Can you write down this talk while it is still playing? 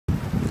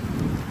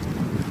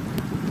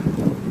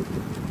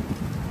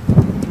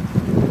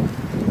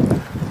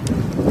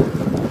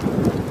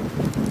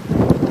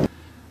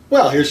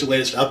Well, here's the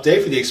latest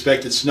update for the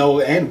expected snow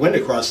and wind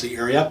across the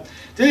area.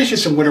 They issued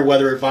some winter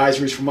weather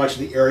advisories for much of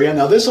the area.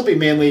 Now, this will be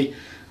mainly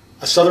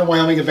a southern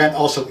Wyoming event,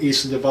 also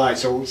east of the divide.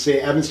 So we'll say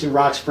Evanston,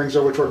 Rock Springs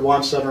over toward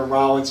Wamsutter and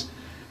Rollins.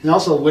 And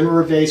also Wind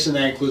River Basin,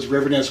 that includes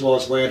Riverton as well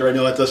as Lander. I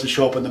know that doesn't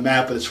show up on the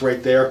map, but it's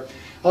right there.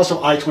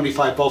 Also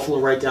I-25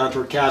 Buffalo right down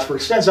toward Casper.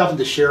 Extends up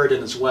into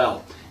Sheridan as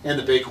well, and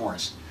the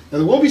Bighorns. Now,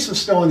 there will be some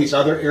snow in these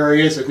other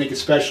areas, I think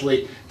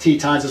especially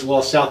Tetons as well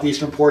as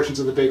southeastern portions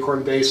of the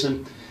Bighorn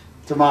Basin.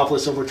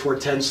 Thermopolis over toward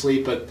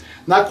Tensley, but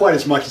not quite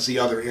as much as the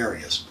other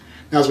areas.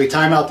 Now, as we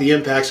time out the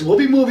impacts, we'll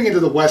be moving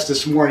into the west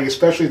this morning,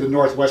 especially the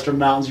northwestern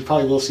mountains. You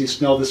probably will see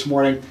snow this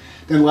morning,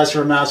 then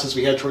lesser amounts as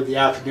we head toward the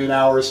afternoon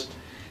hours.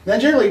 And then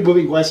generally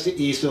moving west to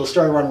east, it'll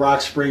start around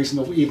Rock Springs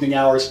in the evening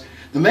hours.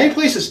 The main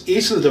places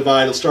east of the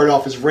divide will start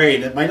off as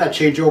rain. It might not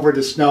change over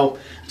to snow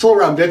until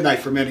around midnight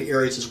for many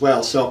areas as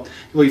well. So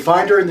you'll be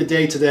fine during the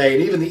day today,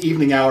 and even the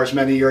evening hours,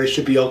 many areas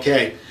should be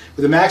okay.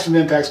 With the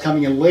maximum impacts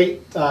coming in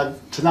late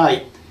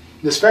tonight,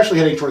 and especially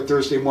heading toward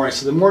Thursday morning.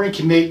 So the morning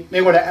commute, may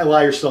want to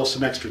allow yourself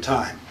some extra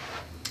time.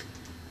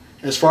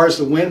 And as far as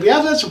the wind, we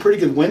have had some pretty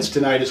good winds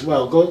tonight as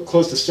well. Go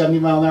close to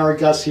 70-mile-an-hour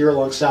gusts here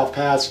along South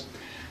Pass,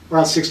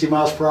 around 60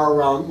 miles per hour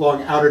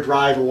along Outer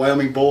Drive or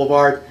Wyoming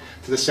Boulevard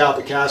to the south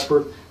of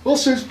Casper. Will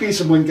soon be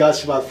some wind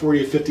gusts about 40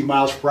 to 50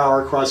 miles per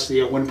hour across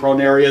the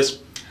wind-prone areas.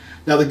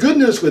 Now, the good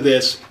news with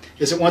this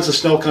is that once the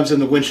snow comes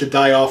in, the wind should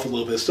die off a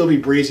little bit. It'll still be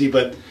breezy,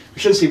 but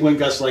we shouldn't see wind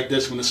gusts like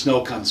this when the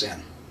snow comes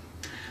in.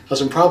 Now,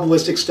 some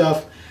probabilistic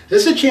stuff.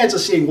 There's a chance of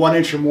seeing 1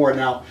 inch or more.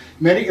 Now,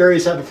 many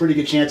areas have a pretty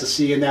good chance of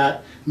seeing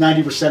that.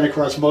 90%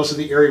 across most of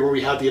the area where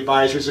we have the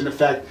advisories in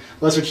effect.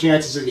 Lesser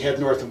chances as you head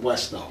north and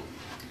west, though.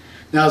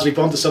 Now, as we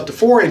bump this up to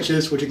 4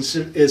 inches, which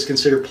is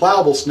considered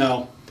plowable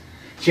snow,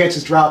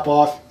 chances drop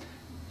off.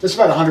 Just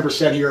about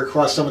 100% here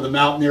across some of the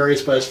mountain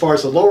areas, but as far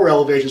as the lower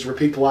elevations where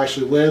people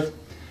actually live,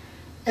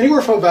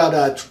 anywhere from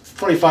about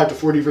 25 to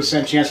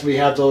 40% chance we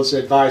have those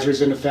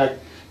advisories in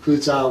effect.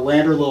 Includes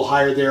Lander a little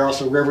higher there,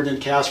 also Riverton,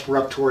 Casper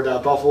up toward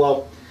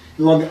Buffalo.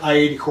 Along the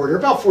I-80 corridor,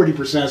 about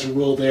 40% as a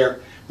rule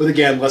there, with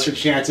again lesser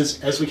chances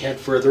as we head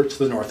further to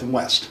the north and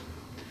west.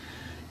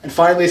 And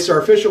finally, it's our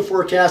official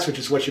forecast, which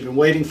is what you've been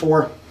waiting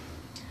for.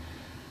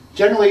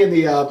 Generally in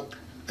the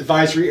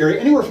advisory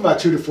area, anywhere from about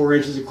 2 to 4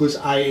 inches, includes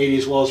I-80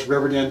 as well as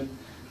Riverton,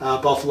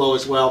 Buffalo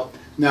as well.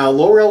 Now,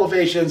 lower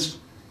elevations,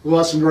 we'll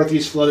have some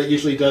northeast flow that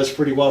usually does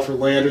pretty well for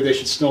Lander. They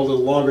should snow a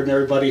little longer than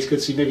everybody. You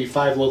could see maybe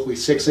 5, locally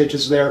 6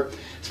 inches there,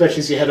 especially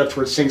as you head up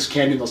towards Sinks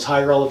Canyon, those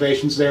higher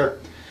elevations there.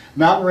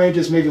 Mountain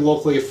ranges, maybe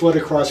locally a foot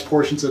across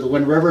portions of the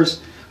Wind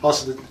Rivers,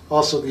 also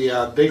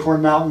the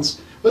Bighorn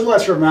Mountains, with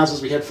lesser amounts as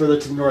we head further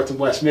to the north and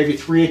west. Maybe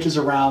 3 inches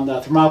around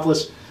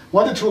Thermopolis,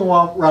 1 to 2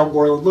 around Orland,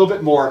 a little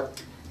bit more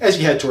as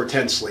you head toward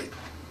Tensley.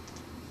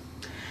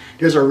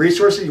 Here's our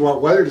resources. You want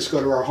weather, just go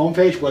to our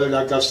homepage,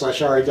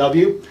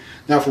 weather.gov/RAW.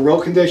 Now for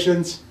road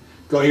conditions,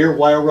 go here,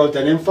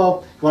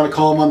 wyoroad.info. You want to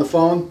call them on the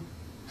phone.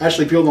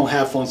 Actually, people don't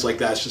have phones like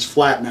that. It's just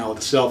flat now with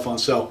the cell phone.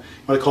 So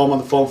you want to call them on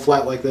the phone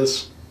flat like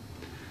this.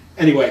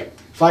 Anyway,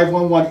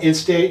 511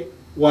 in-state,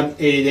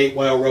 1888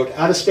 Wyo Road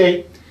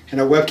out-of-state. And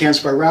our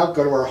webcams by route,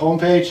 go to our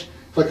homepage,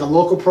 click on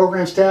Local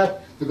Programs tab.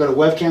 We'll go to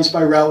Webcams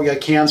by Route. We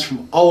got cams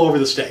from all over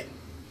the state.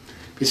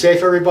 Be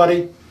safe,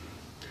 everybody.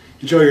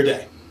 Enjoy your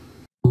day.